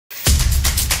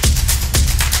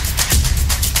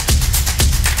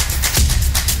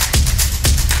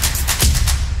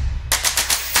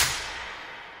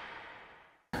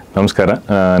ನಮಸ್ಕಾರ,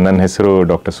 ನನ್ನ ಹೆಸರು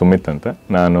ಡಾಕ್ಟರ್ ಸುಮಿತ್ ಅಂತ.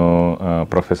 ನಾನು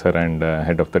professor and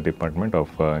head of the department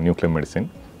of nuclear medicine.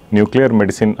 Nuclear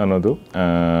medicine ಅನ್ನೋದು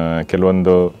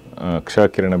ಕೆಲವೊಂದು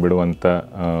ಕ್ಷಕಿರಣ ಬಿಡುವಂಥ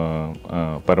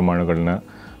ಪರಮಾಣುಗಳನ್ನ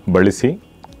ಬಳಸಿ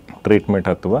ಟ್ರೀಟ್ಮೆಂಟ್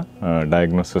ಅಥವಾ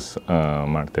ಡಯಾಗ್ನೋಸಿಸ್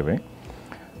ಮಾಡ್ತೇವೆ.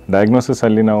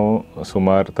 ಡಯಾಗ್ನೋಸಿಸಲ್ಲಿ ನಾವು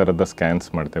ಸುಮಾರು ಥರದ ಸ್ಕ್ಯಾನ್ಸ್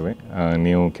ಮಾಡ್ತೇವೆ.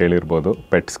 ನೀವು ಕೇಳಿರ್ಬೋದು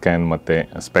ಪೆಟ್ ಸ್ಕ್ಯಾನ್ ಮತ್ತು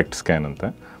ಸ್ಪೆಕ್ಟ್ ಸ್ಕ್ಯಾನ್ ಅಂತ.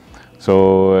 ಸೊ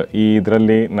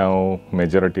ಇದರಲ್ಲಿ ನಾವು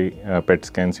ಮೆಜಾರಿಟಿ ಪೆಟ್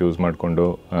ಸ್ಕ್ಯಾನ್ಸ್ ಯೂಸ್ ಮಾಡಿಕೊಂಡು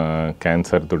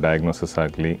ಕ್ಯಾನ್ಸರ್ದು ಡಯಾಗ್ನೋಸಿಸ್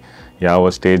ಆಗಲಿ, ಯಾವ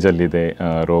ಸ್ಟೇಜಲ್ಲಿದೆ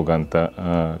ರೋಗ ಅಂತ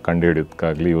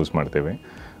ಕಂಡುಹಿಡಿಯೋದಕ್ಕಾಗಲಿ ಯೂಸ್ ಮಾಡ್ತೇವೆ.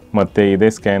 ಮತ್ತು ಇದೇ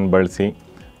ಸ್ಕ್ಯಾನ್ ಬಳಸಿ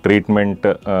ಟ್ರೀಟ್ಮೆಂಟ್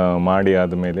ಮಾಡಿ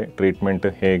ಆದಮೇಲೆ ಟ್ರೀಟ್ಮೆಂಟ್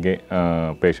ಹೇಗೆ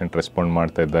ಪೇಷಂಟ್ ರೆಸ್ಪಾಂಡ್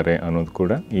ಮಾಡ್ತಾ ಇದ್ದಾರೆ ಅನ್ನೋದು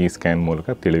ಕೂಡ ಈ ಸ್ಕ್ಯಾನ್ ಮೂಲಕ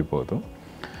ತಿಳಿಬೋದು.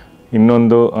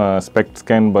 ಇನ್ನೊಂದು ಸ್ಪೆಕ್ಟ್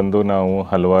ಸ್ಕ್ಯಾನ್ ಬಂದು ನಾವು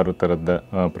ಹಲವಾರು ಥರದ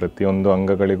ಪ್ರತಿಯೊಂದು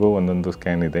ಅಂಗಗಳಿಗೂ ಒಂದೊಂದು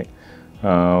ಸ್ಕ್ಯಾನ್ ಇದೆ.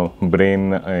 ಬ್ರೈನ್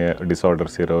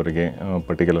ಡಿಸಾರ್ಡರ್ಸ್ ಇರೋರಿಗೆ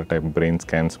ಪರ್ಟಿಕ್ಯುಲರ್ ಟೈಪ್ ಬ್ರೈನ್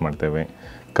ಸ್ಕ್ಯಾನ್ಸ್ ಮಾಡ್ತೇವೆ.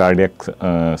 ಕಾರ್ಡಿಯಾಕ್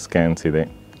ಸ್ಕ್ಯಾನ್ಸ್ ಇದೆ.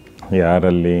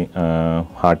 ಯಾರಲ್ಲಿ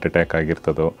ಹಾರ್ಟ್ ಅಟ್ಯಾಕ್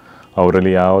ಆಗಿರ್ತದೋ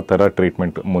ಅವರಲ್ಲಿ ಯಾವ ಥರ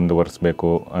ಟ್ರೀಟ್ಮೆಂಟ್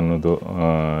ಮುಂದುವರಿಸಬೇಕು ಅನ್ನೋದು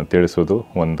ತಿಳಿಸೋದು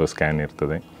ಒಂದು ಸ್ಕ್ಯಾನ್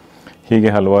ಇರ್ತದೆ.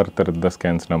 ಹೀಗೆ ಹಲವಾರು ಥರದ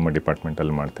ಸ್ಕ್ಯಾನ್ಸ್ ನಮ್ಮ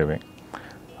ಡಿಪಾರ್ಟ್ಮೆಂಟಲ್ಲಿ ಮಾಡ್ತೇವೆ.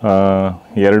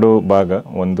 ಎರಡು ಭಾಗ,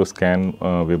 ಒಂದು ಸ್ಕ್ಯಾನ್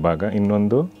ವಿಭಾಗ,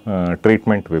 ಇನ್ನೊಂದು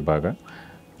ಟ್ರೀಟ್ಮೆಂಟ್ ವಿಭಾಗ.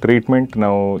 ಟ್ರೀಟ್ಮೆಂಟ್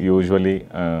ನಾವು ಯೂಶ್ವಲಿ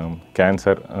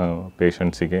ಕ್ಯಾನ್ಸರ್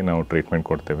ಪೇಷಂಟ್ಸಿಗೆ ನಾವು ಟ್ರೀಟ್ಮೆಂಟ್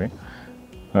ಕೊಡ್ತೇವೆ.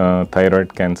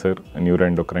 ಥೈರಾಯ್ಡ್ ಕ್ಯಾನ್ಸರ್,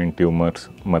 ನ್ಯೂರೋಎಂಡೋಕ್ರೈನ್ ಟ್ಯೂಮರ್ಸ್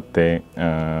ಮತ್ತು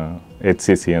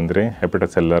HCC ಅಂದರೆ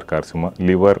ಹೆಪಟೋಸೆಲ್ಯುಲರ್ ಕಾರ್ಸಿನೋಮಾ,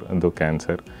 ಲಿವರ್ದು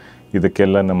ಕ್ಯಾನ್ಸರ್,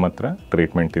 ಇದಕ್ಕೆಲ್ಲ ನಮ್ಮ ಹತ್ರ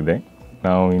ಟ್ರೀಟ್ಮೆಂಟ್ ಇದೆ.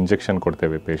 ನಾವು ಇಂಜೆಕ್ಷನ್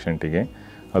ಕೊಡ್ತೇವೆ ಪೇಷಂಟಿಗೆ.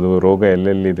 ಅದು ರೋಗ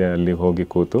ಎಲ್ಲೆಲ್ಲಿದೆ ಅಲ್ಲಿ ಹೋಗಿ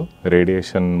ಕೂತು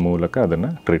ರೇಡಿಯೇಷನ್ ಮೂಲಕ ಅದನ್ನು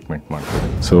ಟ್ರೀಟ್ಮೆಂಟ್ ಮಾಡ್ತೇವೆ.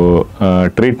 ಸೊ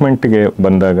ಟ್ರೀಟ್ಮೆಂಟಿಗೆ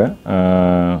ಬಂದಾಗ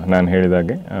ನಾನು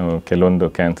ಹೇಳಿದಾಗೆ ಕೆಲವೊಂದು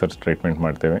ಕ್ಯಾನ್ಸರ್ಸ್ ಟ್ರೀಟ್ಮೆಂಟ್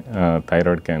ಮಾಡ್ತೇವೆ.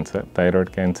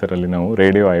 ಥೈರಾಯ್ಡ್ ಕ್ಯಾನ್ಸರಲ್ಲಿ ನಾವು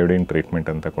ರೇಡಿಯೋ ಅಯೋಡಿನ್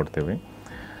ಟ್ರೀಟ್ಮೆಂಟ್ ಅಂತ ಕೊಡ್ತೇವೆ.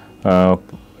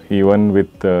 ಈವನ್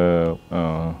ವಿತ್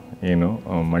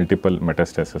ಮಲ್ಟಿಪಲ್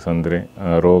ಮೆಟಾಸ್ಟಾಸಿಸ್ ಅಂದರೆ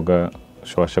ರೋಗ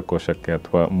ಶ್ವಾಸಕೋಶಕ್ಕೆ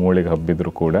ಅಥವಾ ಮೂಳೆಗೆ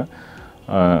ಹಬ್ಬಿದ್ರೂ ಕೂಡ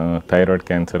thyroid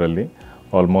ಕ್ಯಾನ್ಸರಲ್ಲಿ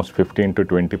almost 15 to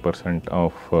 20%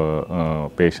 of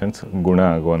patients ಗುಣ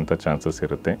ಆಗುವಂಥ ಚಾನ್ಸಸ್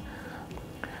ಇರುತ್ತೆ.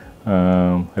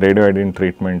 ರೇಡಿಯೋ ಅಯೋಡಿನ್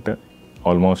ಟ್ರೀಟ್ಮೆಂಟ್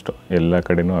ಆಲ್ಮೋಸ್ಟ್ ಎಲ್ಲ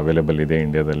ಕಡೆಯೂ ಅವೈಲೇಬಲ್ ಇದೆ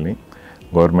ಇಂಡಿಯಾದಲ್ಲಿ.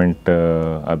 ಗೌರ್ಮೆಂಟ್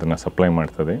ಅದನ್ನು ಸಪ್ಲೈ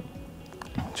ಮಾಡ್ತದೆ.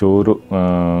 ಚೂರು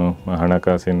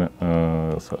ಹಣಕಾಸಿನ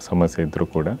ಸಮಸ್ಯೆ ಇದ್ದರೂ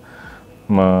ಕೂಡ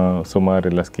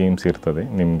ಸುಮಾರೆಲ್ಲ ಸ್ಕೀಮ್ಸ್ ಇರ್ತದೆ,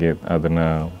 ನಿಮಗೆ ಅದನ್ನು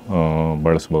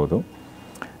ಬಳಸ್ಬೋದು.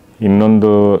 ಇನ್ನೊಂದು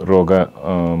ರೋಗ,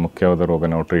 ಮುಖ್ಯವಾದ ರೋಗ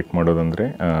ನಾವು ಟ್ರೀಟ್ ಮಾಡೋದಂದರೆ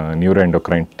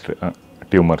ನ್ಯೂರೋಎಂಡೋಕ್ರೈನ್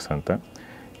ಟ್ಯೂಮರ್ಸ್ ಅಂತ.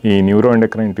 ಈ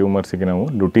ನ್ಯೂರೋಎಂಡೋಕ್ರೈನ್ ಟ್ಯೂಮರ್ಸಿಗೆ ನಾವು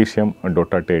ಲುಟೀಷಿಯಂ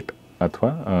ಡೊಟಾಟೇಟ್ ಅಥವಾ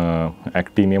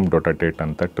ಆ್ಯಕ್ಟೀನಿಯಂ ಡೊಟಾಟೇಟ್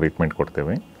ಅಂತ ಟ್ರೀಟ್ಮೆಂಟ್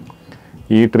ಕೊಡ್ತೇವೆ.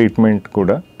 ಈ ಟ್ರೀಟ್ಮೆಂಟ್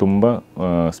ಕೂಡ ತುಂಬ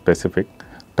ಸ್ಪೆಸಿಫಿಕ್.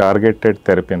 ಟಾರ್ಗೆಟೆಡ್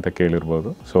ಥೆರಪಿ ಅಂತ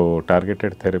ಕೇಳಿರ್ಬೋದು. ಸೊ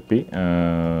ಟಾರ್ಗೆಟೆಡ್ ಥೆರಪಿ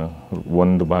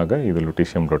ಒಂದು ಭಾಗ ಇದು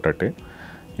ಲುಟೀಷಿಯಂ ಡೊಟಾಟೇಟ್.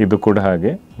 ಇದು ಕೂಡ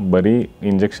ಹಾಗೆ ಬರೀ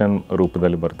ಇಂಜೆಕ್ಷನ್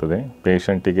ರೂಪದಲ್ಲಿ ಬರ್ತದೆ.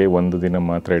 ಪೇಷಂಟಿಗೆ ಒಂದು ದಿನ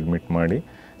ಮಾತ್ರ ಅಡ್ಮಿಟ್ ಮಾಡಿ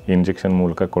ಇಂಜೆಕ್ಷನ್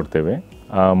ಮೂಲಕ ಕೊಡ್ತೇವೆ.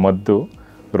 ಆ ಮದ್ದು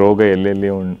ರೋಗ ಎಲ್ಲೆಲ್ಲಿ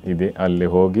ಇದೆ ಅಲ್ಲಿ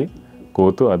ಹೋಗಿ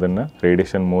ಕೂತು ಅದನ್ನು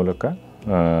ರೇಡಿಯೇಷನ್ ಮೂಲಕ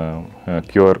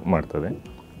ಕ್ಯೂರ್ ಮಾಡ್ತದೆ.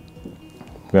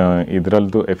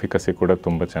 ಇದರದ್ದು ಎಫಿಕಸಿ ಕೂಡ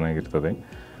ತುಂಬ ಚೆನ್ನಾಗಿರ್ತದೆ.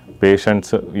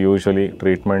 ಪೇಷಂಟ್ಸ್ ಯೂಶ್ವಲಿ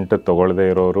ಟ್ರೀಟ್ಮೆಂಟ್ ತೊಗೊಳ್ಳದೇ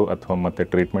ಇರೋರು ಅಥವಾ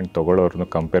ಮತ್ತು ಟ್ರೀಟ್ಮೆಂಟ್ ತೊಗೊಳ್ಳೋರನ್ನು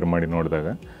ಕಂಪೇರ್ ಮಾಡಿ ನೋಡಿದಾಗ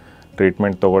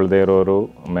ಟ್ರೀಟ್ಮೆಂಟ್ ತೊಗೊಳ್ಳದೇ ಇರೋರು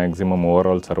ಮ್ಯಾಕ್ಸಿಮಮ್ ಓವರ್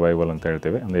ಆಲ್ ಸರ್ವೈವಲ್ ಅಂತ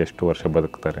ಹೇಳ್ತೇವೆ, ಅಂದರೆ ಎಷ್ಟು ವರ್ಷ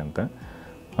ಬದುಕ್ತಾರೆ ಅಂತ.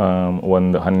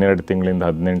 ಒಂದು 12 ತಿಂಗಳಿಂದ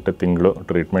 18 ತಿಂಗಳು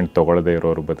ಟ್ರೀಟ್ಮೆಂಟ್ ತೊಗೊಳ್ಳದೇ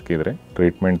ಇರೋರು ಬದುಕಿದರೆ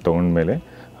ಟ್ರೀಟ್ಮೆಂಟ್ ತೊಗೊಂಡ್ಮೇಲೆ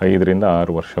 5 ರಿಂದ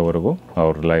 6 ವರ್ಷವರೆಗೂ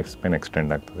ಅವ್ರ ಲೈಫ್ ಸ್ಪ್ಯಾನ್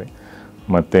ಎಕ್ಸ್ಟೆಂಡ್ ಆಗ್ತದೆ.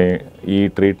 ಮತ್ತು ಈ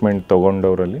ಟ್ರೀಟ್ಮೆಂಟ್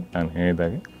ತೊಗೊಂಡವರಲ್ಲಿ ನಾನು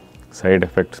ಹೇಳಿದಾಗೆ ಸೈಡ್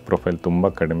ಎಫೆಕ್ಟ್ಸ್ ಪ್ರೊಫೈಲ್ ತುಂಬ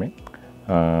ಕಡಿಮೆ.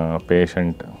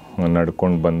 ಪೇಷಂಟ್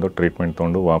ನಡ್ಕೊಂಡು ಬಂದು ಟ್ರೀಟ್ಮೆಂಟ್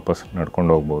ತೊಗೊಂಡು ವಾಪಸ್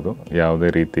ನಡ್ಕೊಂಡು ಹೋಗ್ಬೋದು.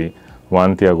 ಯಾವುದೇ ರೀತಿ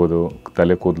ವಾಂತಿ ಆಗೋದು,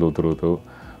 ತಲೆ ಕೂದಲು ಉದುರೋದು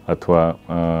ಅಥವಾ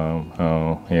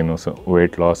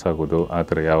ವೆಯ್ಟ್ ಲಾಸ್ ಆಗೋದು ಆ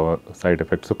ಥರ ಯಾವ ಸೈಡ್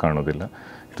ಎಫೆಕ್ಟ್ಸು ಕಾಣೋದಿಲ್ಲ.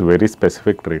 It's very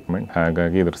specific treatment.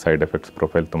 ಹಾಗಾಗಿ ಇದ್ರ ಸೈಡ್ ಎಫೆಕ್ಟ್ಸ್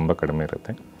ಪ್ರೊಫೈಲ್ ತುಂಬ ಕಡಿಮೆ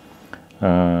ಇರುತ್ತೆ.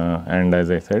 ಆ್ಯಂಡ್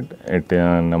ಆ್ಯಸ್ ಐ ಸೆಡ್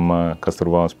ನಮ್ಮ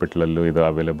ಕಸ್ತೂರ್ಬಾ ಹಾಸ್ಪಿಟ್ಲಲ್ಲೂ ಇದು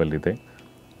ಅವೈಲೇಬಲ್ ಇದೆ.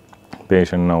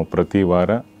 ನಾವು ಪ್ರತಿ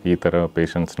ವಾರ ಈ ಥರ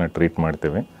ಪೇಷಂಟ್ಸ್ನ ಟ್ರೀಟ್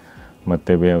ಮಾಡ್ತೇವೆ.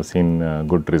 ಮತ್ತು we have seen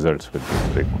good results with this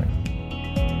treatment.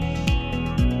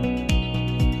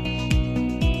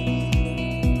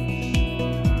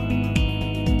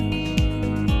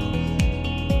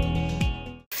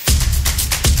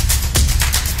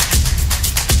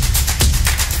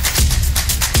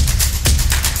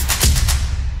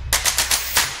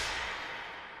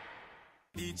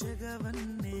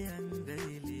 ಜಗವನ್ನೇ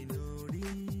ಅಂಗೈಲಿ ನೋಡಿ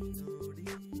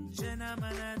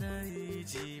ಜನಮನದ ಈ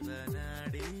ಜೀವನ